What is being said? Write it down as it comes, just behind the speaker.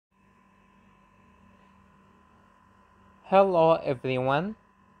Hello everyone,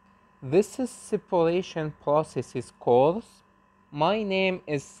 this is Separation Processes course. My name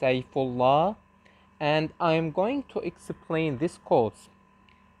is Saiffulla and I am going to explain this course.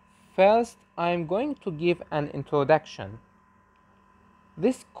 First, I am going to give an introduction.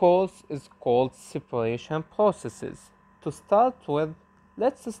 This course is called Separation Processes. To start with,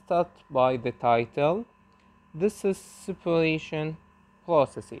 let's start by the title. This is Separation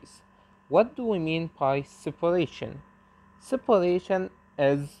Processes. What do we mean by separation? Separation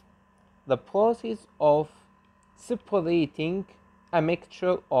is the process of separating a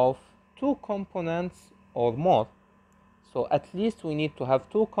mixture of two components or more. So at least we need to have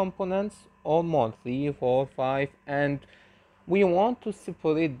two components or more, 3, 4, 5, and we want to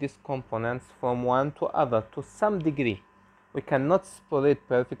separate these components from one to other to some degree. We cannot separate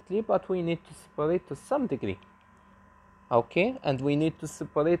perfectly, but we need to separate to some degree. Okay, and we need to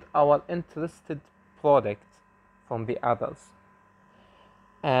separate our interested product from the others.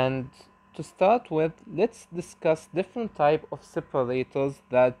 And to start with, let's discuss different type of separators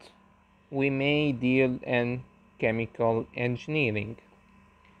that we may deal in chemical engineering.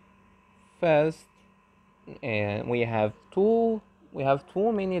 First, we have too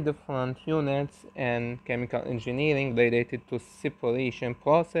many different units in chemical engineering related to separation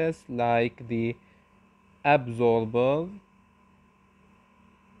process, like the absorber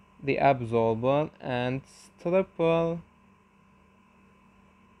and stripper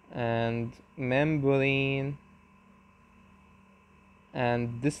and membrane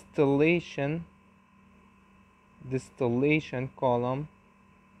and distillation column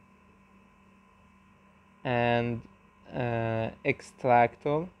and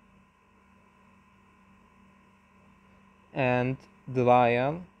extractor and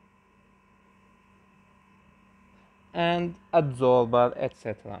dryer and absorber,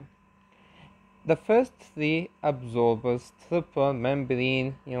 etc. The first three, absorber, stripper,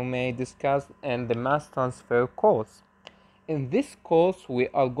 membrane, you may discuss in the mass transfer course. In this course, we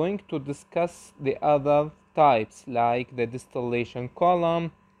are going to discuss the other types like the distillation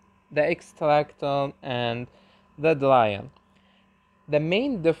column, the extractor, and the dryer. The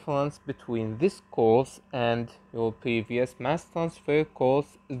main difference between this course and your previous mass transfer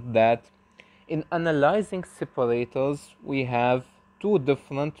course is that in analyzing separators, we have two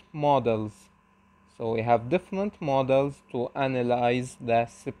different models. So we have different models to analyze the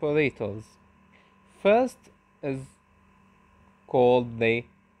separators. First is called the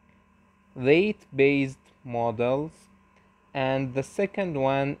rate-based models, and the second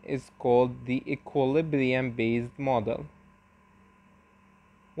one is called the equilibrium-based model.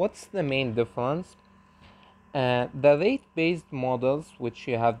 What's the main difference? The rate-based models, which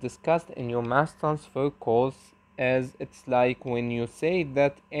you have discussed in your mass transfer course, it's like when you say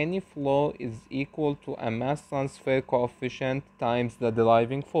that any flow is equal to a mass transfer coefficient times the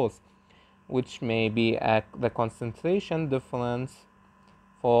driving force, which may be the concentration difference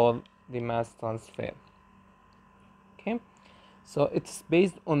for the mass transfer. Okay, so it's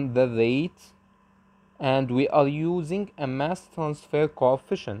based on the rate, and we are using a mass transfer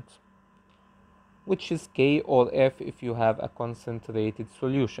coefficient, which is K or F if you have a concentrated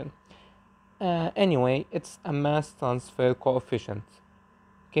solution. Anyway, it's a mass transfer coefficient.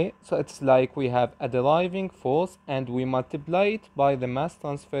 Okay, so it's like we have a driving force and we multiply it by the mass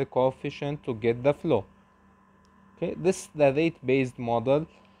transfer coefficient to get the flow. Okay, this is the rate-based model,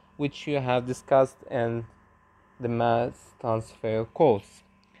 which you have discussed in the mass transfer course.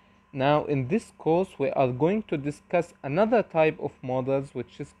 Now in this course we are going to discuss another type of models,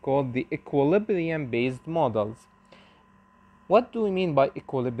 which is called the equilibrium-based models. What do we mean by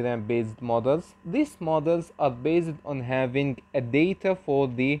equilibrium-based models? These models are based on having a data for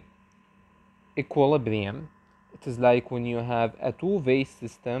the equilibrium. It is like when you have a two-phase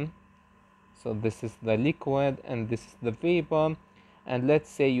system. So this is the liquid and this is the vapor, and let's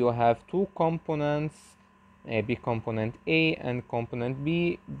say you have two components, maybe component A and component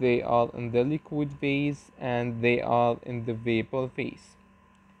B. They are in the liquid phase and they are in the vapor phase.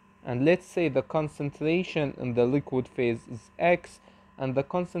 And let's say the concentration in the liquid phase is X and the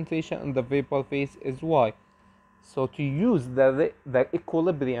concentration in the vapor phase is Y. So to use the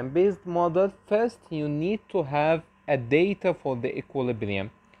equilibrium based model, first you need to have a data for the equilibrium.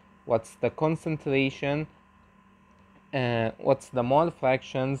 What's the concentration, what's the mole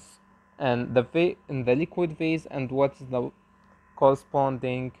fractions and in the liquid phase, and what's the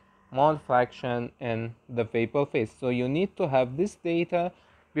corresponding mole fraction in the vapor phase. So you need to have this data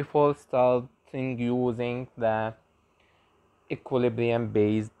before starting using the equilibrium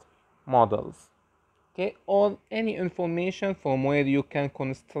based models. okay, or any information from where you can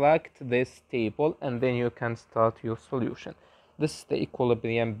construct this table and then you can start your solution. This is the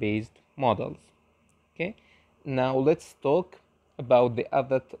equilibrium based models. Okay, now let's talk about the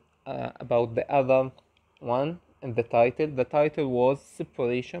other one in the title. The title was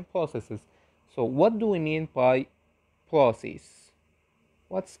separation processes. So what do we mean by process?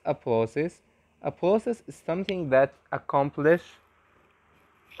 What's a process? A process is something that accomplish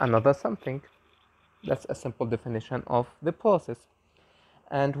another something. That's a simple definition of the process.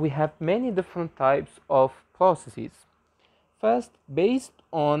 And we have many different types of processes. First, based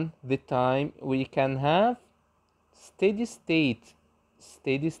on the time, we can have steady state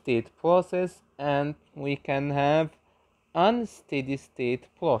process, and we can have unsteady state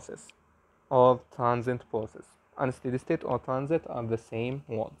process or transient process. Unsteady state or transient are the same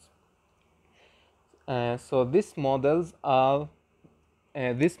words. So these models are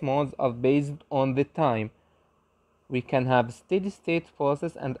based on the time. We can have steady state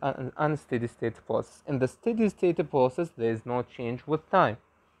process and an unsteady state process. In the steady state process, there is no change with time.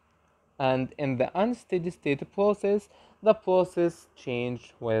 And in the unsteady state process, the process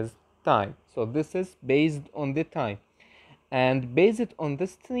change with time. So this is based on the time. And based on the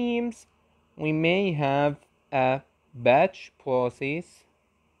streams, we may have a batch process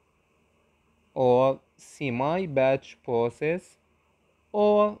or semi-batch process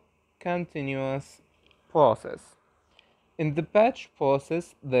or continuous process. In the batch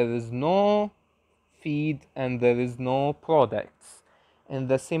process, there is no feed and there is no products. In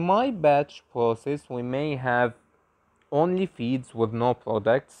the semi-batch process, we may have only feeds with no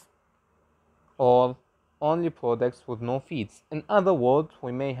products or only products with no feeds. In other words,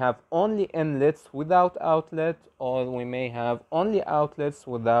 we may have only inlets without outlet, or we may have only outlets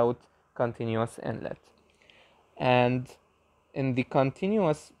without continuous inlet. And in the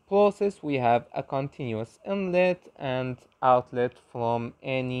continuous process, we have a continuous inlet and outlet from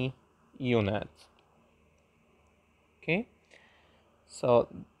any unit. Okay, so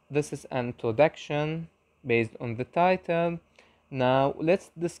this is an introduction based on the title. Now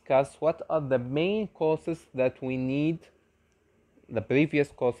let's discuss what are the main courses that we need, the previous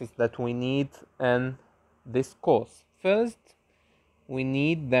courses that we need in this course. First, we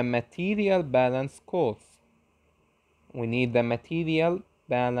need the material balance course. We need the material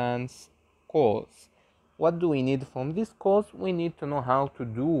balance course. What do we need from this course? We need to know how to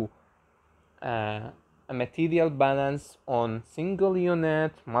do a material balance on single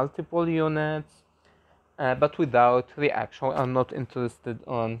unit, multiple units, but without reaction. We are not interested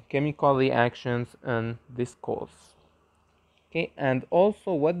on chemical reactions in this course. Okay, and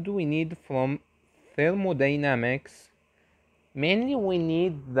also what do we need from thermodynamics? Mainly we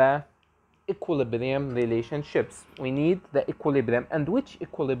need the equilibrium relationships. We need the equilibrium. And which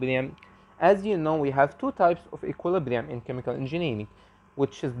equilibrium? As you know, we have two types of equilibrium in chemical engineering,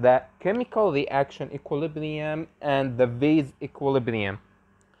 which is the chemical reaction equilibrium and the phase equilibrium.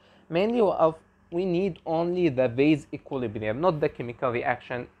 Mainly we need only the phase equilibrium, not the chemical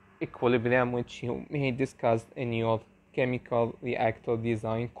reaction equilibrium, which you may discuss in your chemical reactor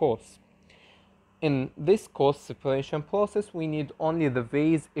design course. In this course separation process, we need only the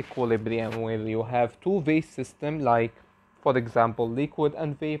phase equilibrium, where you have two phase system, like for example liquid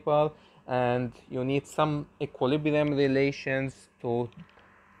and vapor, and you need some equilibrium relations to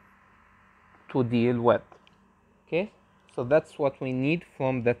deal with. Okay, so that's what we need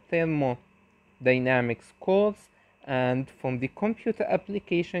from the thermodynamics course. And from the computer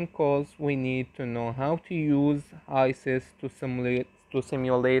application course, we need to know how to use ISIS to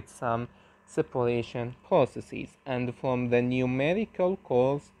simulate some separation processes. And from the numerical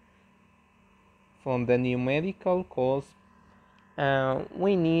course, we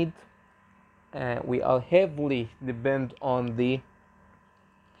are heavily depend on the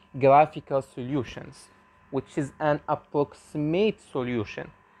graphical solutions, which is an approximate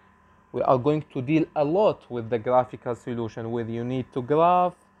solution. We are going to deal a lot with the graphical solution, where you need to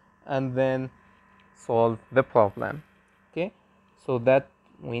graph and then solve the problem. Okay, so that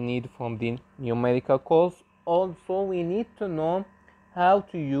we need from the numerical course. Also, we need to know how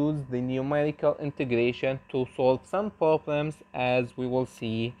to use the numerical integration to solve some problems, as we will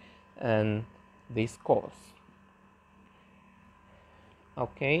see in this course.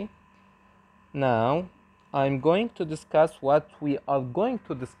 Okay, now I'm going to discuss what we are going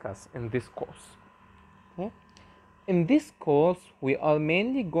to discuss in this course. Okay? In this course, we are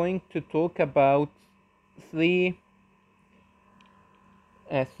mainly going to talk about three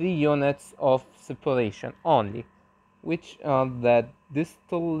units of separation only, which are the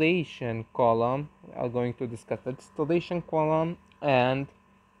distillation column. We are going to discuss the distillation column and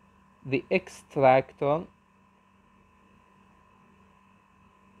the extractor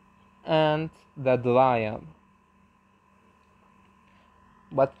and the dryer.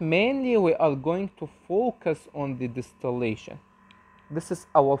 But mainly we are going to focus on the distillation. This is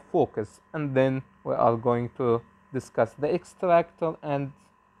our focus, and then we are going to discuss the extractor and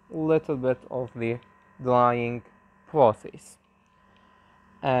a little bit of the drying process.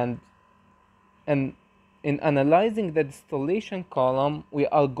 And in analyzing the distillation column, we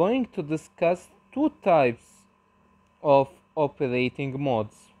are going to discuss two types of operating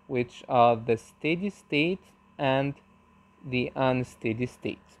modes, which are the steady state and the unsteady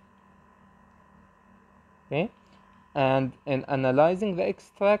state. Okay, and in analyzing the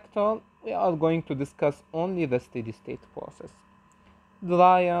extractor, we are going to discuss only the steady state process.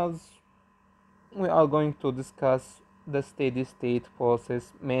 Dryers, we are going to discuss the steady state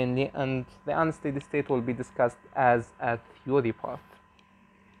process mainly, and the unsteady state will be discussed as a theory part.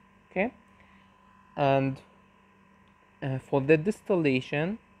 Okay, and for the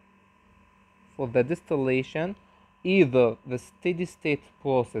distillation, either the steady state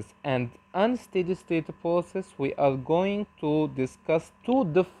process and unsteady state process, we are going to discuss two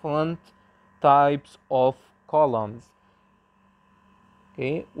different types of columns.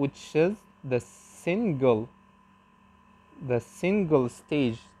 Okay, which is the single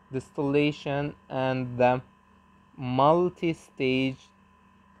stage distillation and the multi-stage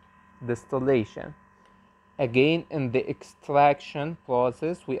distillation. Again, in the extraction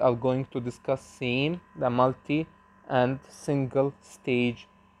process, we are going to discuss same the multi and single stage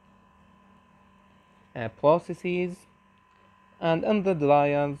processes, and in the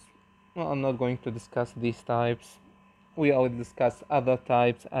dryers, I'm not going to discuss these types. We will discuss other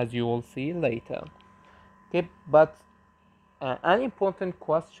types as you will see later. Okay, but an important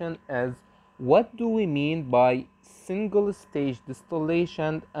question is, what do we mean by single stage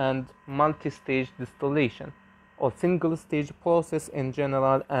distillation and multi-stage distillation, or single stage process in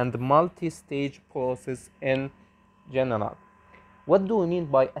general and multi-stage process in general? What do we mean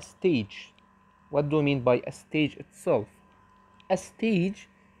by a stage? What do we mean by a stage itself? A stage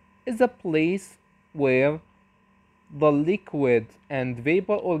is a place where the liquid and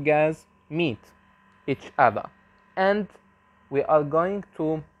vapor or gas meet each other, and we are going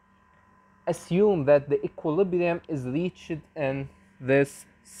to assume that the equilibrium is reached in this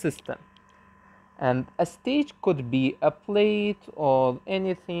system. And a stage could be a plate or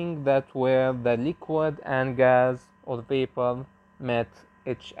anything that where the liquid and gas or vapor met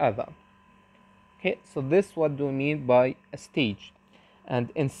each other. Okay, so this what do we mean by a stage. And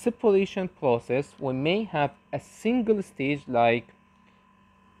in separation process, we may have a single stage like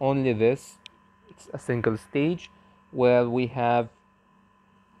only this. It's a single stage where we have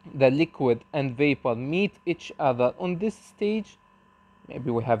the liquid and vapor meet each other on this stage.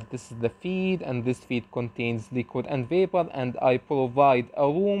 Maybe we have this is the feed, and this feed contains liquid and vapor, and I provide a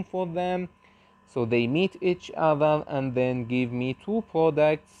room for them so they meet each other and then give me two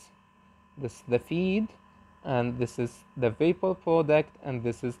products. This is the feed, and this is the vapor product, and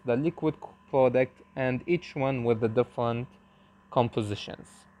this is the liquid product, and each one with the different compositions.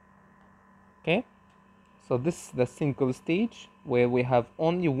 Okay, so this is the single stage where we have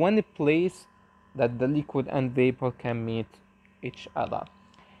only one place that the liquid and vapor can meet each other.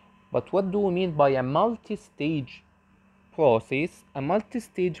 But what do we mean by a multi-stage process? A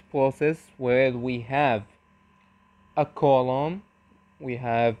multi-stage process where we have a column, we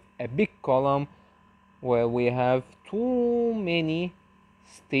have a big column where we have too many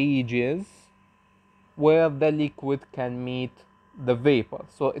stages where the liquid can meet the vapor.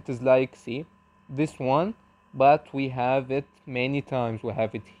 So it is like, see, this one, but we have it many times. We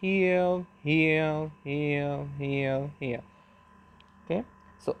have it here, here, here, here, here. Okay,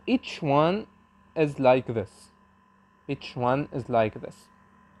 so each one is like this. Each one is like this.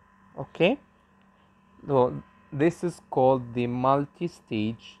 Okay, so this is called the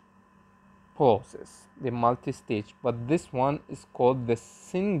multi-stage process, the multi-stage, but this one is called the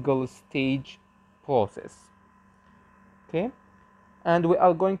single stage process. Okay, and we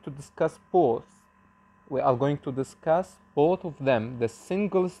are going to discuss both. We are going to discuss both of them, the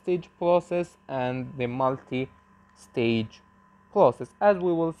single stage process and the multi-stage process, as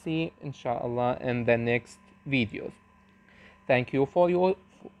we will see inshallah in the next videos. Thank you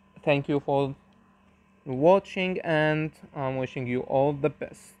for watching, and I'm wishing you all the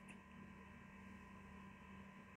best.